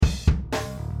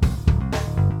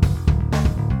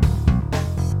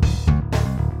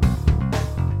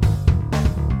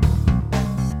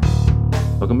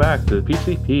back to the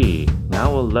PCP,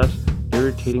 now with less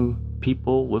irritating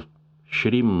people with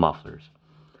shitty mufflers.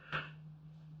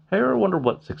 Have you ever wondered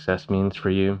what success means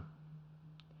for you?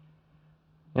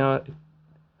 You know,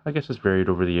 I guess it's varied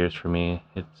over the years for me.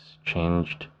 It's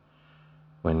changed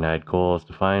when I had goals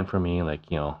defined for me, like,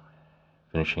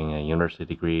 finishing a university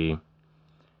degree,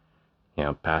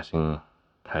 passing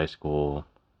high school,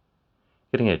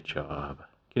 getting a job,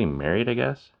 getting married, I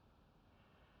guess,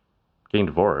 getting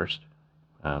divorced.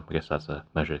 I guess that's a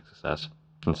measure of success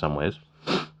in some ways.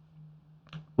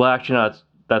 Well, actually, no,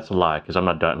 that's a lie, because I'm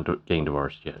not done getting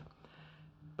divorced yet.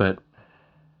 But,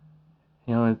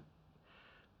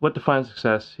 what defines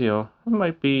success, it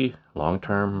might be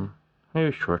long-term,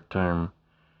 maybe short-term.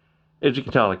 As you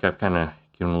can tell, like, I've kind of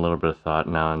given a little bit of thought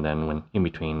now and then when in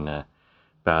between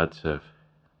bouts of,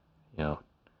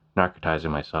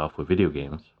 narcotizing myself with video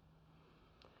games.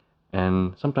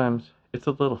 And sometimes it's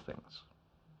the little things.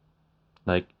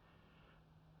 Like,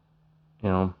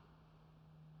 making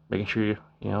sure you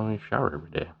shower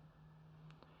every day.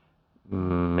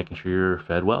 Making sure you're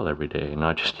fed well every day,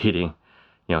 not just eating,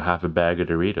 half a bag of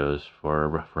Doritos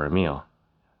for a meal.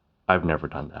 I've never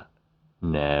done that.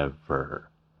 Never.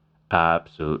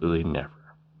 Absolutely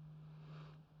never.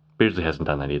 Beardsley hasn't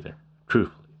done that either.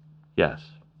 Truthfully. Yes.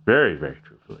 Very, very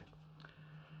truthfully.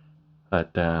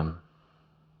 But, I've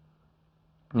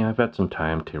had some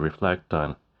time to reflect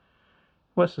on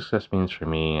what success means for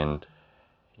me, and,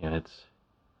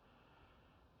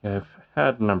 I've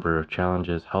had a number of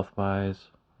challenges health-wise,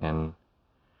 and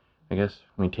I guess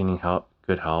maintaining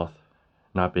good health,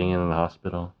 not being in the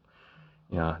hospital,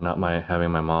 not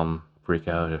having my mom freak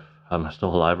out if I'm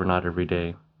still alive or not every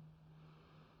day,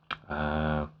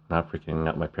 not freaking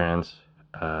out my parents,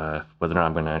 whether or not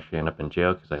I'm going to actually end up in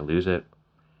jail because I lose it,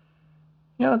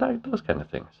 those kind of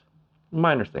things,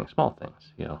 minor things, small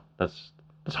things,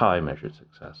 that's how I measure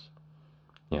success.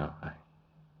 I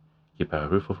keep a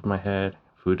roof over my head,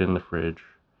 food in the fridge,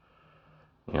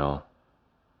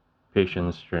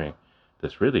 patience during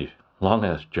this really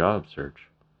long-ass job search.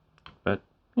 But,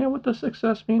 what does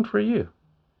success mean for you?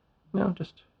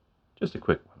 Just a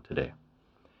quick one today.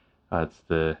 It's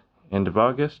the end of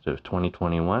August of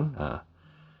 2021.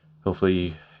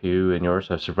 Hopefully you and yours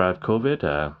have survived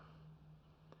COVID,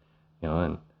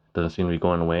 and it doesn't seem to be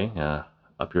going away.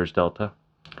 Up yours, Delta.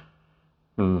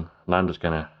 And I'm just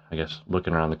kind of, I guess,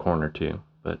 looking around the corner too,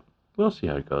 but we'll see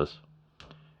how it goes.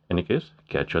 In any case,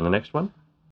 catch you on the next one.